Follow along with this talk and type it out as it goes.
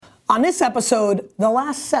On this episode, the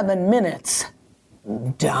last 7 minutes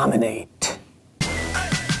dominate.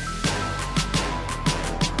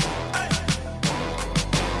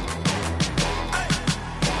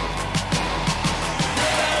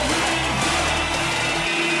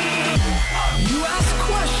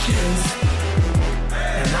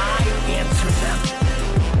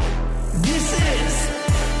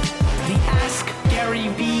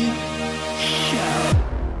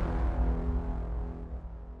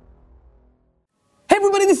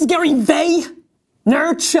 This is Gary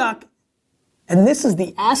Vaynerchuk, and this is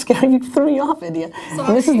the Ask Gary. You threw me off, India.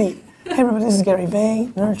 And this is the hey everybody. This is Gary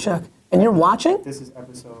Vaynerchuk, and you're watching. This is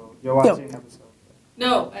episode. You're watching episode.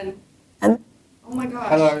 No, and oh my gosh.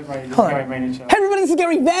 Hello everybody. This is Gary Vaynerchuk. Hey everybody. This is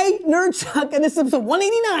Gary Vaynerchuk, and this is episode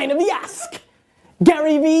 189 of the Ask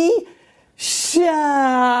Gary V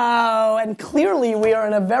Show. And clearly, we are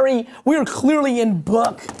clearly in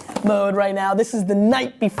book mode right now. This is the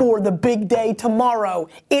night before the big day. Tomorrow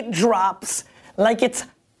it drops like it's,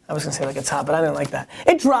 I was gonna say like it's hot, but I didn't like that.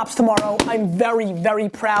 It drops tomorrow. I'm very, very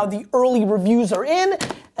proud. The early reviews are in,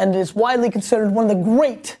 and it is widely considered one of the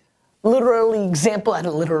great literary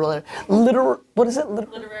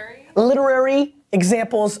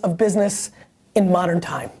examples of business in modern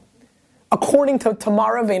time, according to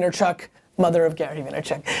Tamara Vaynerchuk, mother of Gary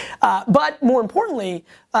Vaynerchuk. But more importantly,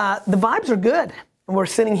 the vibes are good. We're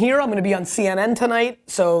sitting here. I'm going to be on CNN tonight,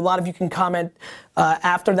 so a lot of you can comment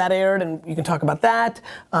after that aired, and you can talk about that.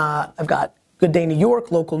 I've got Good Day New York,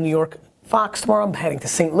 local New York Fox tomorrow. I'm heading to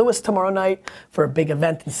St. Louis tomorrow night for a big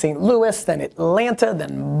event in St. Louis, then Atlanta,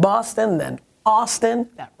 then Boston, then Austin.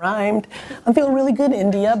 That rhymed. I'm feeling really good,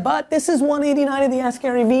 India, but this is 189 of the Ask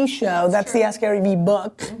Gary V Show. That's the Ask Gary V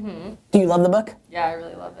book. Mm-hmm. Do you love the book? Yeah, I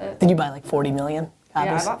really love it. Did you buy like 40 million?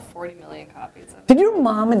 Copies? Yeah, I bought 40 million copies of it. Did your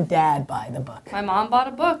mom and dad buy the book? My mom bought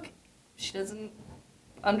a book. She doesn't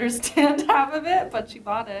understand half of it, but she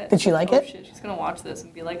bought it. Did she like it? Shit, she's gonna watch this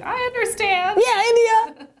and be like, I understand. Yeah,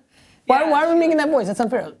 India. Why are we making that voice? That's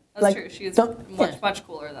unfair. That's true. She is much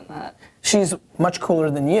cooler than that. She's much cooler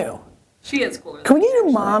than you. She is cooler. Can we get your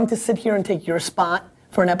mom to sit here and take your spot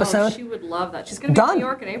for an episode? Oh, she would love that. She's gonna be in New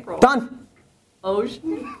York in April. Done. Oh,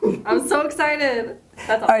 I'm so excited.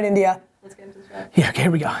 That's all right, India. Let's get into the show. Yeah, okay,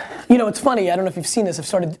 here we go. You know, it's funny. I don't know if you've seen this.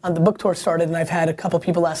 The book tour started, and I've had a couple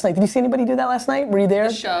people last night. Did you see anybody do that last night? Were you there?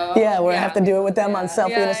 The show. Yeah, where I have to do it with them on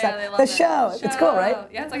selfie and stuff. They love the show. It's cool, right?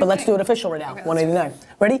 Yeah, it's like but let's do it official right now. Okay, 189.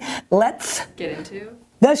 Ready? Let's get into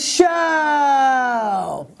the show.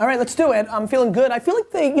 All right, let's do it. I'm feeling good. I feel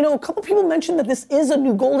like a couple people mentioned that this is a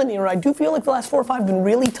new golden era. I do feel like the last 4 or 5 have been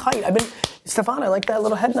really tight. Stefan, I like that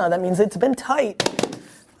little head nod. That means it's been tight.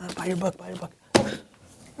 Buy your book.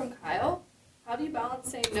 From Kyle? How do you balance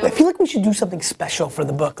saying no? I feel like we should do something special for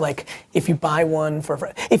the book. Like if you buy one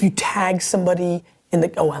if you tag somebody in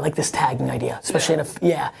I like this tagging idea, especially in a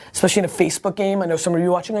Facebook game. I know some of you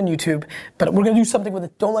are watching on YouTube, but we're gonna do something with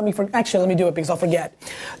it. Don't let me forget. Actually, let me do it because I'll forget.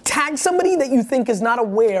 Tag somebody that you think is not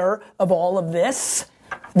aware of all of this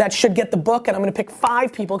that should get the book, and I'm gonna pick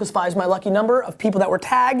 5 people, because 5 is my lucky number, of people that were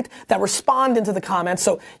tagged that respond into the comments.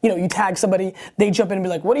 So, you tag somebody, they jump in and be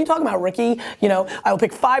like, what are you talking about, Ricky? I will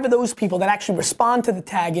pick 5 of those people that actually respond to the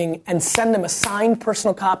tagging and send them a signed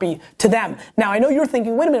personal copy to them. Now, I know you're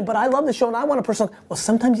thinking, wait a minute, but I love the show and I want a personal. Well,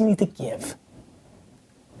 sometimes you need to give.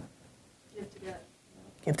 Give to get.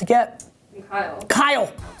 Give to get. And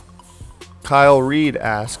Kyle. Kyle Reed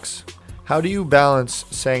asks, how do you balance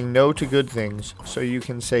saying no to good things so you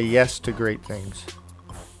can say yes to great things?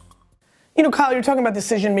 Kyle, you're talking about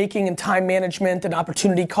decision making and time management and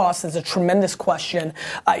opportunity costs. Is a tremendous question.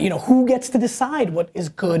 Who gets to decide what is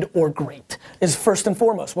good or great is first and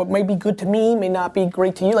foremost. What may be good to me may not be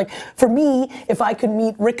great to you. Like for me, if I could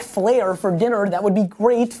meet Ric Flair for dinner, that would be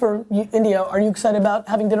great for you. India, are you excited about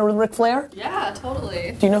having dinner with Ric Flair? Yeah,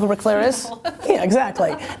 totally. Do you know who Ric Flair is? Yeah,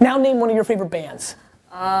 exactly. Now name one of your favorite bands.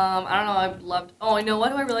 I don't know, I know what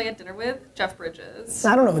do I really get dinner with? Jeff Bridges.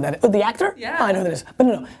 I don't know who that is. Oh, the actor? Yeah. Oh, I know who that is. But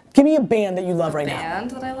no. Give me a band that you love right now.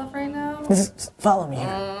 Band that I love right now? Follow me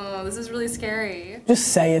here. This is really scary. Just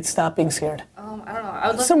say it, stop being scared. I don't know. I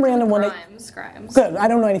would love some random one. Grimes. Good. I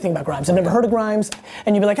don't know anything about Grimes. I've never heard of Grimes.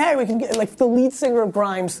 And you'd be like, hey, we can get, like, the lead singer of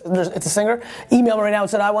Grimes, it's a singer, email me right now and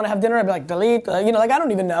said, I want to have dinner. I'd be like, delete. I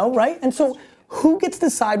don't even know, right? And so, who gets to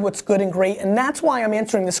decide what's good and great? And that's why I'm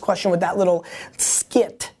answering this question with that little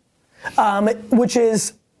skit. Which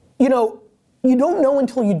is, you don't know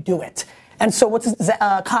until you do it. And so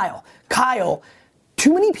Kyle,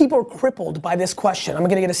 too many people are crippled by this question. I'm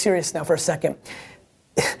gonna get serious now for a second.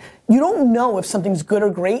 You don't know if something's good or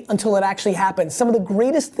great until it actually happens. Some of the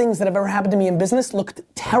greatest things that have ever happened to me in business looked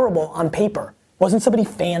terrible on paper. Wasn't somebody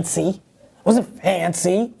fancy, It wasn't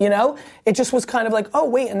fancy, you know? It just was kind of like, oh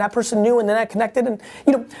wait, and that person knew, and then I connected, and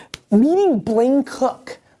you know, meeting Blaine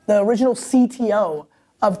Cook, the original CTO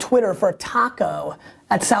of Twitter, for a taco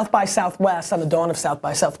at South by Southwest on the dawn of South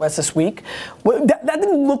by Southwest this week. That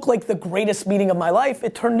didn't look like the greatest meeting of my life.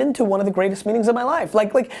 It turned into one of the greatest meetings of my life.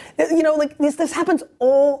 Like you know, like this happens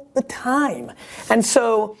all the time. And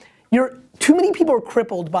so too many people are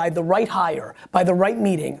crippled by the right hire, by the right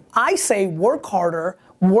meeting. I say work harder,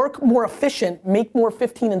 work more efficient, make more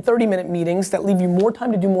 15 and 30-minute meetings that leave you more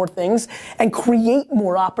time to do more things, and create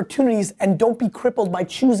more opportunities, and don't be crippled by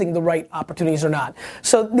choosing the right opportunities or not.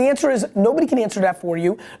 So the answer is, nobody can answer that for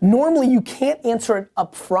you. Normally you can't answer it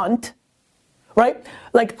up front, right?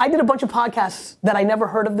 Like, I did a bunch of podcasts that I never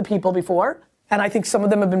heard of the people before, and I think some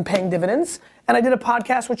of them have been paying dividends. And I did a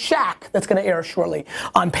podcast with Shaq that's gonna air shortly.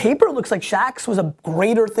 On paper, it looks like Shaq's was a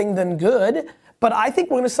greater thing than good, but I think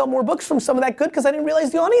we're gonna sell more books from some of that good because I didn't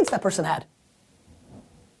realize the audience that person had.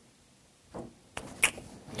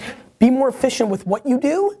 Be more efficient with what you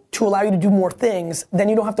do to allow you to do more things. Then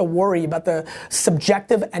you don't have to worry about the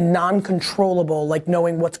subjective and non-controllable, like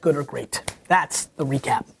knowing what's good or great. That's the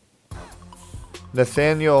recap.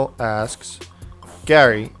 Nathaniel asks,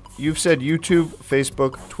 Gary, you've said YouTube,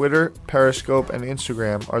 Facebook, Twitter, Periscope, and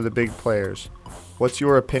Instagram are the big players. What's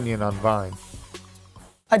your opinion on Vine?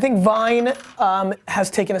 I think Vine has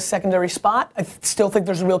taken a secondary spot. I still think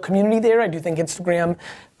there's a real community there. I do think Instagram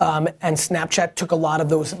and Snapchat took a lot of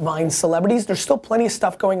those Vine celebrities. There's still plenty of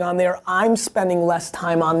stuff going on there. I'm spending less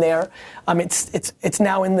time on there. It's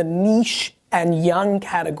now in the niche and young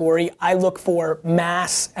category. I look for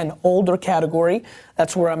mass and older category.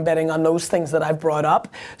 That's where I'm betting on those things that I've brought up.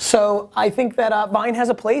 So I think that Vine has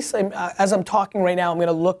a place. As I'm talking right now, I'm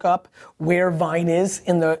gonna look up where Vine is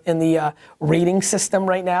in the rating system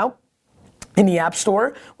right now, in the App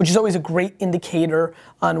Store, which is always a great indicator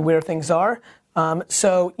on where things are.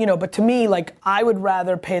 So, you know, but to me, like, I would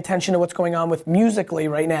rather pay attention to what's going on with Musical.ly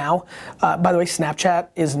right now. By the way, Snapchat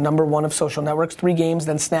is #1 of social networks. 3 games,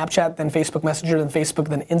 then Snapchat, then Facebook Messenger, then Facebook,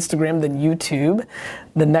 then Instagram, then YouTube.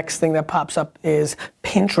 The next thing that pops up is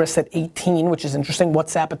Pinterest at 18, which is interesting.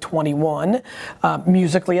 WhatsApp at 21.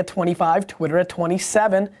 Musical.ly at 25. Twitter at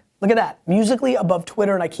 27. Look at that. Musical.ly above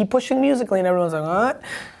Twitter, and I keep pushing Musical.ly, and everyone's like, what?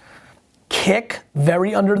 Kick,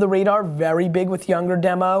 very under the radar, very big with younger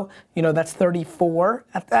demo. You know, that's 34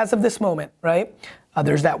 as of this moment, right?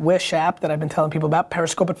 There's that Wish app that I've been telling people about.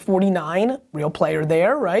 Periscope at 49, real player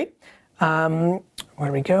there, right? Where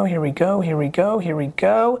we go, here we go, here we go, here we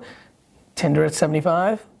go. Tinder at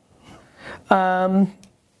 75. No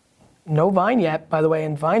Vine yet, by the way,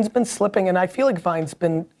 and Vine's been slipping, and I feel like Vine's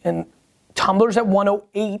been, and Tumblr's at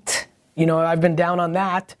 108. You know, I've been down on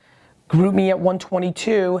that. GroupMe at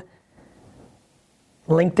 122.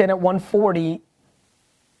 LinkedIn at 140,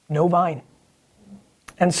 no Vine.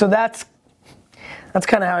 And so that's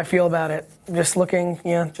kind of how I feel about it. Just looking,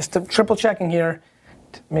 just triple checking here.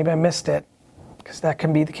 Maybe I missed it, because that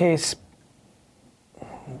can be the case.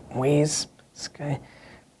 Waze, okay.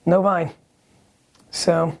 No Vine.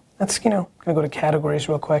 So that's, gonna go to categories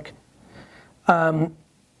real quick. So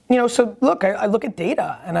look, I look at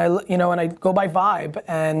data, and I go by vibe,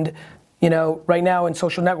 and right now in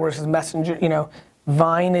social networks, as Messenger,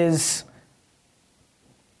 Vine is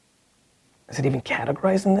it even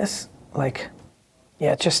categorized in this? Like,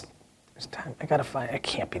 yeah, it's time. I gotta find, it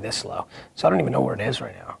can't be this low. So I don't even know where it is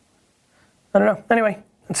right now. I don't know. Anyway,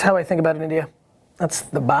 that's how I think about it, India. That's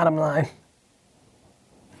the bottom line.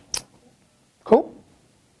 Cool.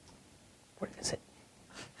 Where is it?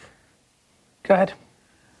 Go ahead.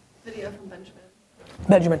 Video from Benjamin.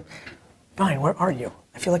 Benjamin. Vine, where are you?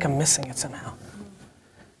 I feel like I'm missing it somehow.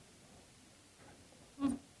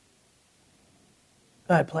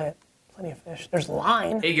 Go ahead, play it. Plenty of fish. There's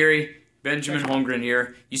line. Hey Gary, Benjamin Holmgren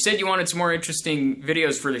here. You said you wanted some more interesting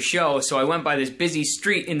videos for the show, so I went by this busy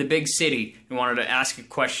street in the big city and wanted to ask a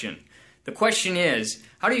question. The question is,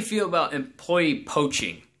 how do you feel about employee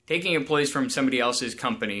poaching? Taking employees from somebody else's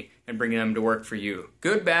company and bringing them to work for you.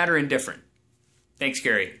 Good, bad, or indifferent? Thanks,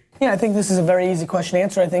 Gary. Yeah, I think this is a very easy question to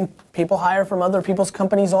answer. I think people hire from other people's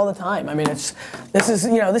companies all the time. I mean, this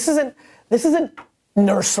isn't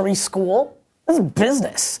nursery school. This is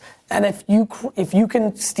business, and if you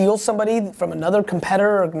can steal somebody from another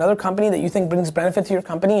competitor or another company that you think brings benefit to your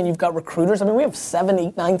company, and you've got recruiters. I mean, we have 7,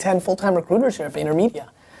 8, 9, 10 full-time recruiters here at VaynerMedia.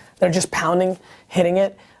 They're just pounding, hitting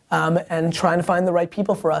it, and trying to find the right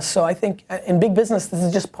people for us. So I think in big business, this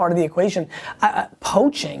is just part of the equation.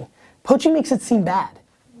 Poaching makes it seem bad.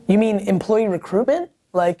 You mean employee recruitment?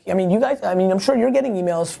 Like, I mean, you guys, I mean, I'm sure you're getting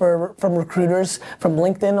emails from recruiters from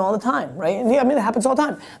LinkedIn all the time, right? And yeah, I mean, it happens all the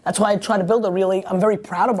time. That's why I try to build I'm very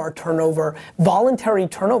proud of our turnover. Voluntary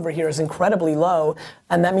turnover here is incredibly low.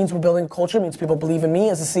 And that means we're building a culture. It means people believe in me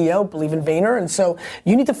as a CEO, believe in Vayner. And so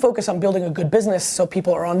you need to focus on building a good business so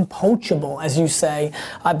people are unpoachable, as you say.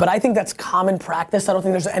 But I think that's common practice. I don't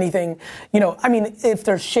think there's anything, I mean, if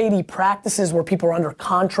there's shady practices where people are under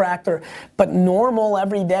contract but normal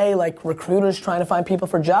everyday, like recruiters trying to find people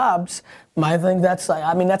for jobs, I think that's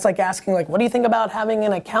like asking, like, what do you think about having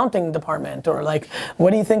an accounting department? Or like,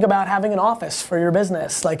 what do you think about having an office for your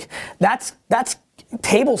business? Like, that's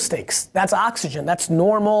table stakes, that's oxygen, that's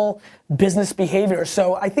normal business behavior.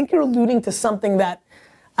 So I think you're alluding to something that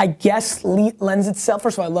I guess lends itself,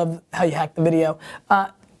 first of all, I love how you hacked the video.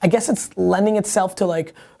 I guess it's lending itself to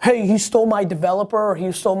like, hey, he stole my developer or he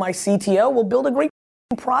stole my CTO. Well, build a great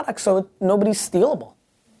product so nobody's stealable.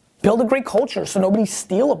 Build a great culture so nobody's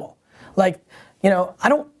stealable. Like, I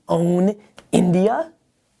don't own India,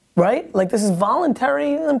 right? Like, this is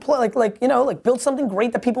voluntary like build something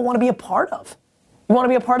great that people want to be a part of. You want to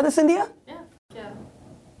be a part of this, India? Yeah.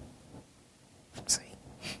 Let's see.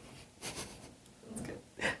 That's good.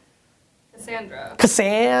 Cassandra.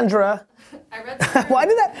 Cassandra. I read somewhere. Why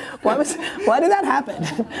did that happen?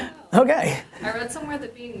 Okay. I read somewhere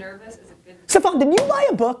that being nervous is a good. Stefan, did you buy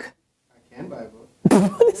a book? I can buy a book.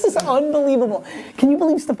 This is unbelievable. Can you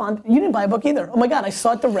believe, Stefan, you didn't buy a book either? Oh my God, I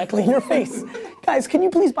saw it directly in your face. Guys, can you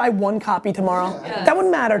please buy one copy tomorrow? Yes. That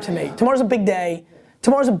wouldn't matter to me. Tomorrow's a big day.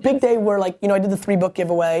 Tomorrow's a big day where, like, I did the 3-book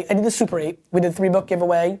giveaway. I did the Super 8. We did the 3-book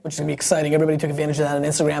giveaway, which is gonna be exciting. Everybody took advantage of that on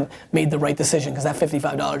Instagram, made the right decision, because that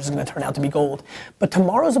 $55 is gonna turn out to be gold. But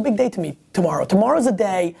tomorrow's a big day to me. Tomorrow's a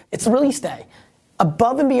day, it's a release day.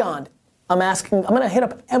 Above and beyond, I'm gonna hit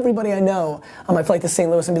up everybody I know on my flight to St.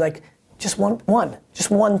 Louis and be like, just one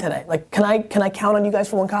today. Like, can I count on you guys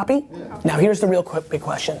for one copy? Yeah. Now here's the real big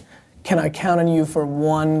question. Can I count on you for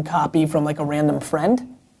one copy from like a random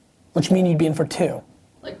friend? Which means you'd be in for 2.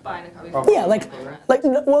 Like buying a copy. Yeah,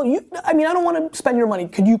 well, I don't want to spend your money.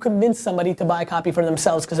 Could you convince somebody to buy a copy for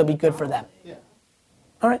themselves because it'll be good for them? Yeah.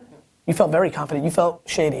 All right. You felt very confident. You felt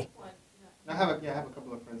shady. I have a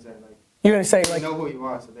couple of friends that like. You're gonna say like. They know who you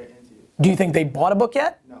are, so they're into you. Do you think they bought a book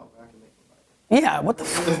yet? No, but I can make them buy it. Yeah. What the?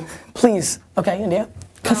 Please. Okay, India.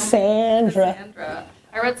 Cassandra.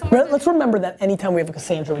 I read somewhere. Let's remember that anytime we have a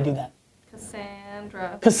Cassandra, we do that.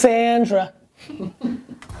 Cassandra.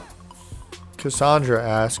 Cassandra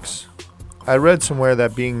asks, I read somewhere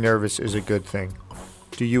that being nervous is a good thing.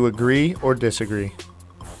 Do you agree or disagree?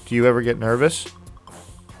 Do you ever get nervous?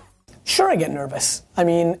 Sure, I get nervous. I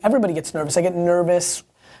mean, everybody gets nervous. I get nervous,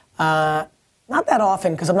 not that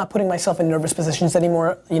often, because I'm not putting myself in nervous positions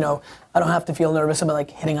anymore. I don't have to feel nervous about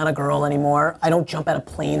like hitting on a girl anymore. I don't jump out of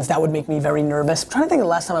planes. That would make me very nervous. I'm trying to think of the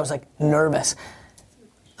last time I was like nervous.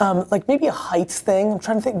 Like maybe a heights thing. I'm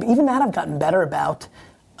trying to think, but even that I've gotten better about.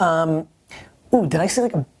 Ooh, did I see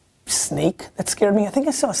like a snake that scared me? I think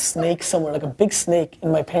I saw a snake somewhere, like a big snake in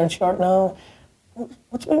my parents' yard. No.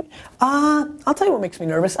 What's me? I'll tell you what makes me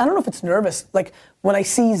nervous. I don't know if it's nervous. Like when I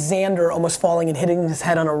see Xander almost falling and hitting his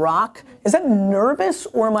head on a rock. Is that nervous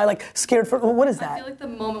or am I like scared for, what is that? I feel like the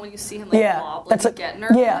moment when you see him like wobble, that's you get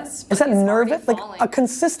nervous. Yeah, is that nervous? Like a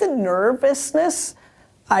consistent nervousness.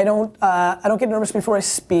 I don't get nervous before I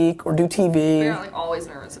speak or do TV. But you're not like always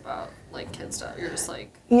nervous about like kid stuff. You're just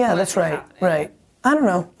like, yeah, that's right, happening? Right. I don't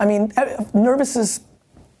know. I mean, nervous is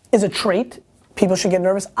a trait. People should get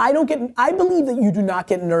nervous. I believe that you do not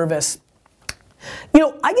get nervous.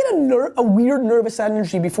 I get a weird nervous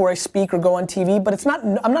energy before I speak or go on TV, but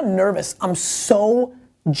I'm not nervous. I'm so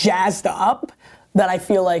jazzed up that I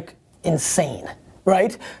feel like insane,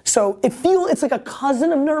 right? So it's like a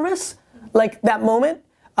cousin of nervous, like that moment.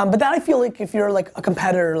 But that I feel like if you're like a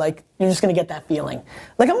competitor, like you're just gonna get that feeling.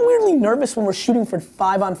 Like I'm weirdly nervous when we're shooting for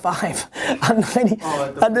 5-on-5 on 90.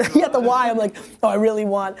 At the Y, I'm like, I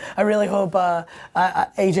really hope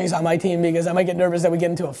AJ's on my team because I might get nervous that we get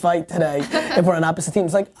into a fight today if we're on opposite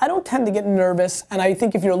teams. Like I don't tend to get nervous, and I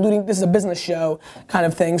think if you're alluding, this is a business show kind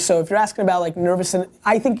of thing. So if you're asking about like nervous, and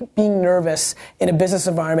I think being nervous in a business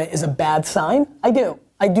environment is a bad sign. I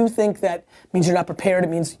do think that means you're not prepared. It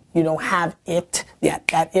means you don't have it yet,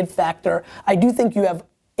 that it factor. I do think you have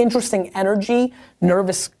interesting energy,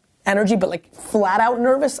 nervous energy, but like flat out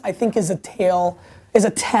nervous, I think is a tell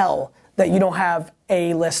that you don't have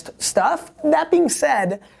A-list stuff. That being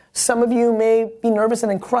said, some of you may be nervous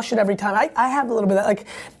and then crush it every time. I have a little bit of that, like,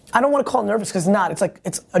 I don't want to call it nervous because it's not. It's like,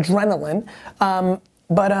 it's adrenaline.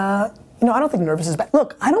 But I don't think nervous is bad.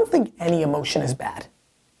 Look, I don't think any emotion is bad.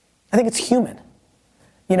 I think it's human.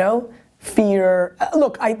 Fear.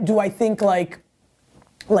 Look, I think like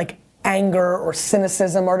like anger or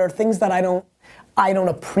cynicism? Are there things that I don't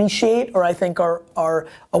appreciate or I think are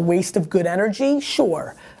a waste of good energy?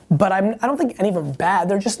 Sure. But I don't think any of them are bad.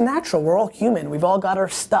 They're just natural. We're all human. We've all got our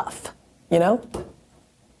stuff, you know?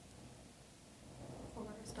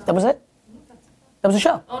 That was it? That was a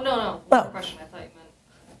show. Oh, no. Oh. Question. I thought you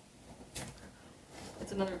meant.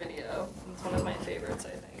 It's another video. It's one of my favorites, I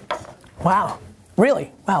think. Wow.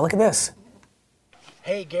 Really? Wow, look at this.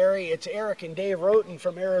 Hey Gary, it's Eric and Dave Roten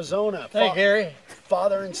from Arizona. Hey Gary.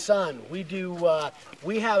 Father and son. We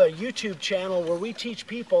have a YouTube channel where we teach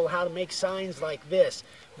people how to make signs like this.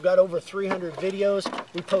 We've got over 300 videos.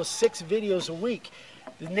 We post 6 videos a week.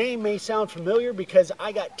 The name may sound familiar because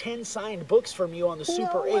I got 10 signed books from you on the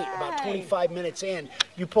Super 8 about 25 minutes in.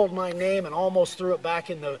 You pulled my name and almost threw it back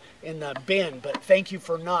in the bin, but thank you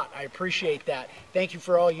for not. I appreciate that. Thank you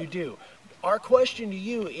for all you do. Our question to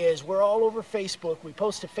you is, we're all over Facebook. We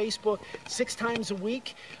post to Facebook 6 times a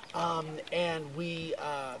week, and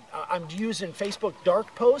I'm using Facebook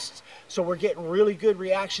dark posts, so we're getting really good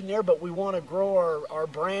reaction there, but we want to grow our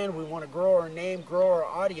brand, we want to grow our name, grow our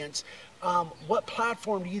audience. What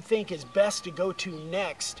platform do you think is best to go to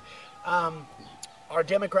next? Our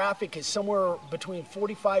demographic is somewhere between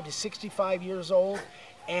 45 to 65 years old,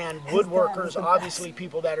 and woodworkers, obviously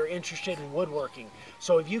people that are interested in woodworking.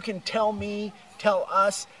 So if you can tell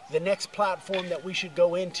us the next platform that we should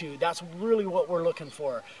go into, that's really what we're looking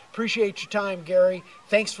for. Appreciate your time, Gary.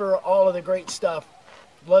 Thanks for all of the great stuff.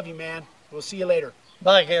 Love you, man. We'll see you later.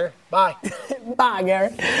 Bye, Gary. Bye. Bye, Gary.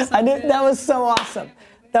 That was so awesome.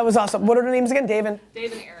 That was awesome. What are their names again? Dave and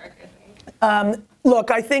Eric, I think.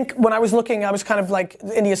 Look, I think when I was looking, I was kind of like,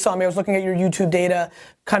 India saw me, I was looking at your YouTube data,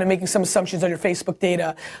 kind of making some assumptions on your Facebook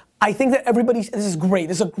data. I think that this is great.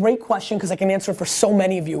 This is a great question because I can answer for so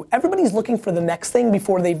many of you. Everybody's looking for the next thing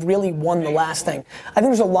before they've really won the last thing. I think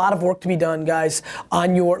there's a lot of work to be done, guys,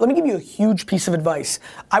 let me give you a huge piece of advice.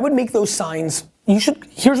 I would make those signs.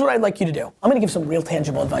 Here's what I'd like you to do. I'm gonna give some real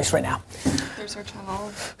tangible advice right now. There's our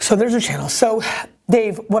channel. So there's your channel. So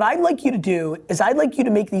Dave, what I'd like you to do is I'd like you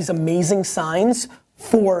to make these amazing signs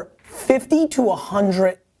for 50 to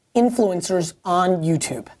 100 influencers on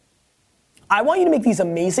YouTube. I want you to make these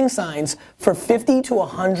amazing signs for 50 to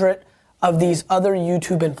 100 of these other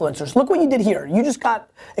YouTube influencers. Look what you did here. You just got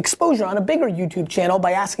exposure on a bigger YouTube channel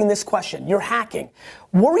by asking this question. You're hacking.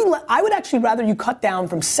 I would actually rather you cut down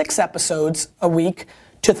from 6 episodes a week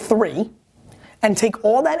to 3 and take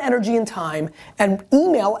all that energy and time and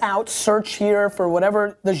email out, search here for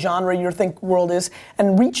whatever the genre you think world is,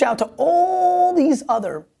 and reach out to all these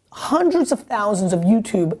other hundreds of thousands of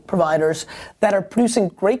YouTube providers that are producing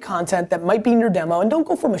great content that might be in your demo. And don't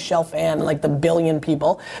go for Michelle Phan, like the billion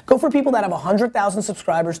people. Go for people that have 100,000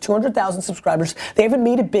 subscribers, 200,000 subscribers. They haven't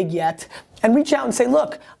made it big yet. And reach out and say,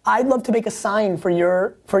 look, I'd love to make a sign for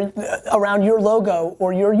around your logo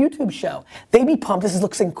or your YouTube show. They'd be pumped. This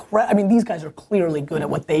looks incredible. I mean, these guys are clearly good at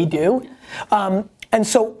what they do. And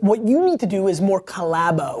so what you need to do is more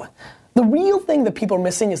collabo. The real thing that people are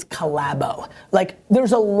missing is collabo. Like,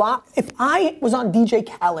 there's a lot. If I was on DJ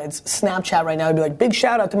Khaled's Snapchat right now, I'd be like, big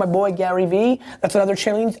shout out to my boy Gary V. That's another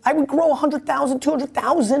channel. I would grow 100,000,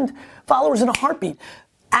 200,000 followers in a heartbeat.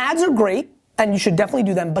 Ads are great, and you should definitely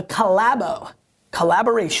do them, but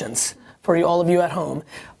collaborations, for all of you at home,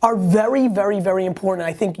 are very, very, very important.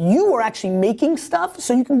 I think you are actually making stuff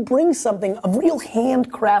so you can bring something of real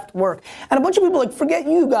handcraft work. And a bunch of people are like, forget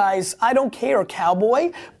you guys, I don't care,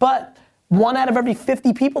 cowboy, but 1 out of every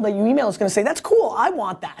 50 people that you email is gonna say, that's cool, I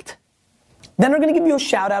want that. Then they're gonna give you a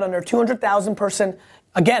shout out on their 200,000 person,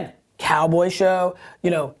 again, cowboy show,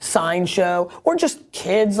 sign show, or just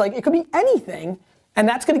kids, like it could be anything. And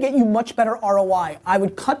that's gonna get you much better ROI. I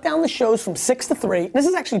would cut down the shows from 6 to 3. This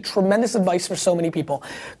is actually tremendous advice for so many people.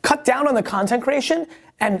 Cut down on the content creation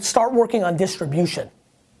and start working on distribution.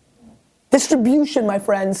 Distribution, my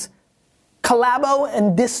friends. Collabo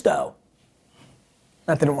and disto.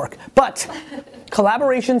 That didn't work. But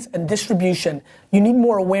collaborations and distribution, you need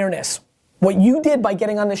more awareness. What you did by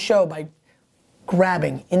getting on this show, by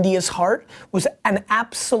grabbing India's heart, was an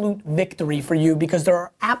absolute victory for you, because there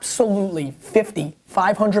are absolutely 50,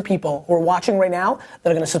 500 people who are watching right now that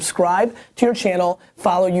are gonna subscribe to your channel,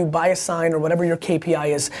 follow you, buy a sign, or whatever your KPI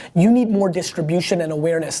is. You need more distribution and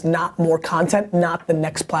awareness, not more content, not the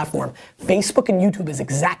next platform. Facebook and YouTube is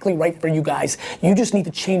exactly right for you guys. You just need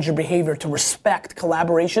to change your behavior to respect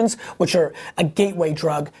collaborations, which are a gateway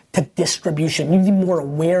drug to distribution. You need more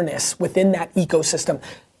awareness within that ecosystem.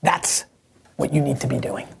 That's what you need to be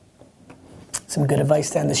doing. Some good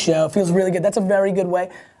advice to end the show. Feels really good. That's a very good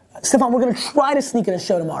way. Stefan, we're gonna try to sneak in a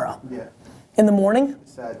show tomorrow. Yeah. In the morning?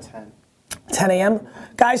 It's at 10. 10 a.m.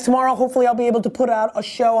 Guys, tomorrow, hopefully I'll be able to put out a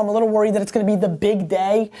show. I'm a little worried that it's gonna be the big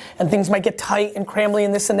day and things might get tight and crumbly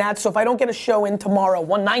and this and that. So if I don't get a show in tomorrow,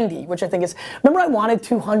 190, which I think is, remember I wanted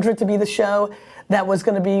 200 to be the show that was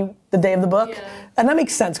gonna be the day of the book? Yeah. And that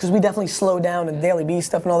makes sense because we definitely slowed down and Daily Beast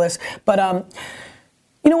stuff and all this. But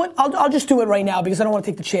you know what, I'll just do it right now because I don't wanna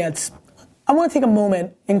take the chance. I wanna take a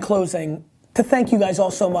moment in closing to thank you guys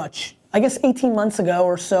all so much. I guess 18 months ago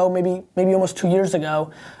or so, maybe almost 2 years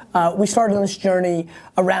ago, we started on this journey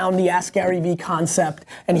around the Ask Gary Vee concept,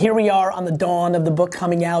 and here we are on the dawn of the book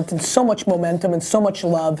coming out, and so much momentum and so much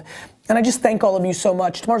love, and I just thank all of you so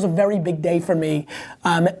much. Tomorrow's a very big day for me,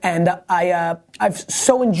 and I've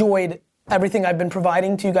so enjoyed everything I've been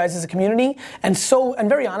providing to you guys as a community, and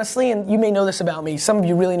very honestly, and you may know this about me, some of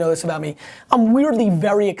you really know this about me, I'm weirdly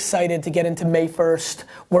very excited to get into May 1st,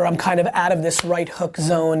 where I'm kind of out of this right hook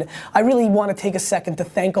zone. I really want to take a second to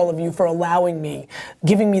thank all of you for allowing me,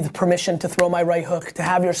 giving me the permission to throw my right hook, to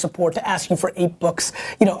have your support, to ask you for 8 books,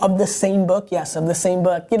 of the same book, yes, of the same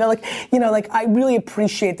book, I really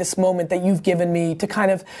appreciate this moment that you've given me to kind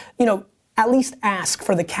of, at least ask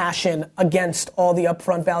for the cash in against all the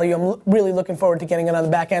upfront value. I'm really looking forward to getting it on the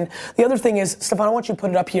back end. The other thing is, Stefan, I want you to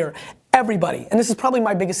put it up here. Everybody, and this is probably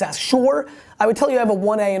my biggest ask. Sure, I would tell you I have a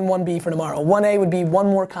 1A and 1B for tomorrow. 1A would be one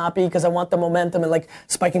more copy because I want the momentum and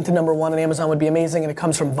spiking to number 1 on Amazon would be amazing, and it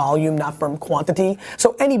comes from volume, not from quantity.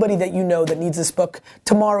 So anybody that you know that needs this book,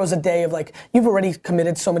 tomorrow's a day of you've already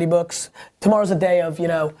committed so many books. Tomorrow's a day of,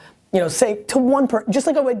 say to one person, just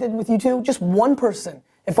like I did with you two, just one person.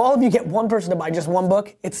 If all of you get one person to buy just one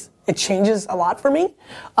book, it changes a lot for me.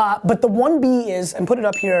 But the 1B is, and put it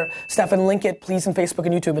up here, Stefan, link it please in Facebook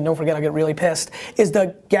and YouTube, and don't forget I'll get really pissed, is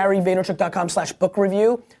the GaryVaynerchuk.com/book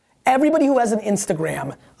review. Everybody who has an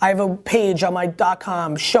Instagram, I have a page on my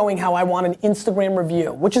 .com showing how I want an Instagram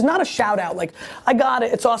review, which is not a shout out, I got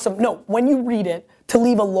it, it's awesome. No, when you read it, to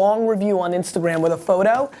leave a long review on Instagram with a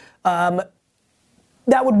photo,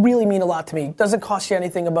 that would really mean a lot to me. Doesn't cost you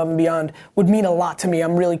anything above and beyond. Would mean a lot to me.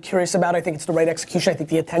 I'm really curious about it. I think it's the right execution. I think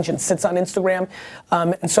the attention sits on Instagram.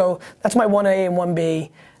 And so that's my 1A and 1B.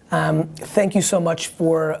 Thank you so much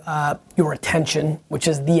for your attention, which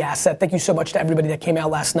is the asset. Thank you so much to everybody that came out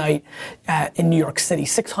last night in New York City.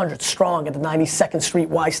 600 strong at the 92nd Street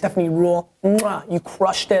Y. Stephanie Rule, mwah, you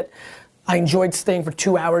crushed it. I enjoyed staying for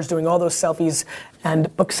 2 hours doing all those selfies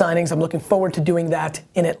and book signings. I'm looking forward to doing that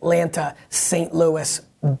in Atlanta, St. Louis,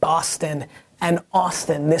 Boston, and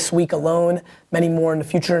Austin this week alone. Many more in the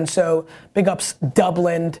future. And so big ups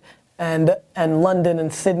Dublin and London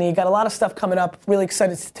and Sydney. Got a lot of stuff coming up. Really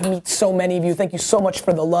excited to meet so many of you. Thank you so much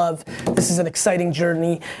for the love. This is an exciting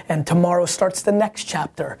journey, and tomorrow starts the next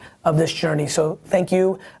chapter of this journey. So thank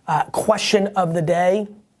you. Question of the day.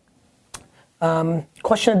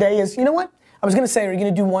 Question of the day is, you know what? I was gonna say, are you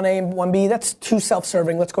gonna do 1A and 1B? That's too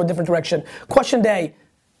self-serving. Let's go a different direction. Question of the day,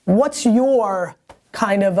 what's your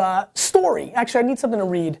kind of story? Actually, I need something to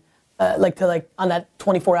read, on that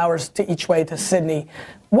 24 hours to each way to Sydney.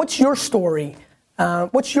 What's your story?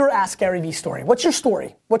 What's your Ask Gary Vee story? What's your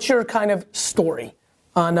story? What's your kind of story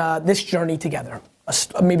on this journey together?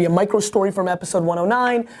 Maybe a micro story from episode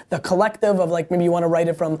 109, the collective of maybe you want to write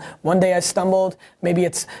it from one day I stumbled. Maybe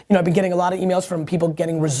it's, I've been getting a lot of emails from people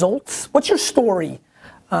getting results. What's your story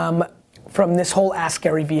from this whole Ask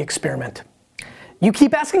Gary Vee experiment? You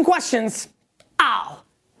keep asking questions, I'll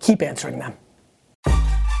keep answering them.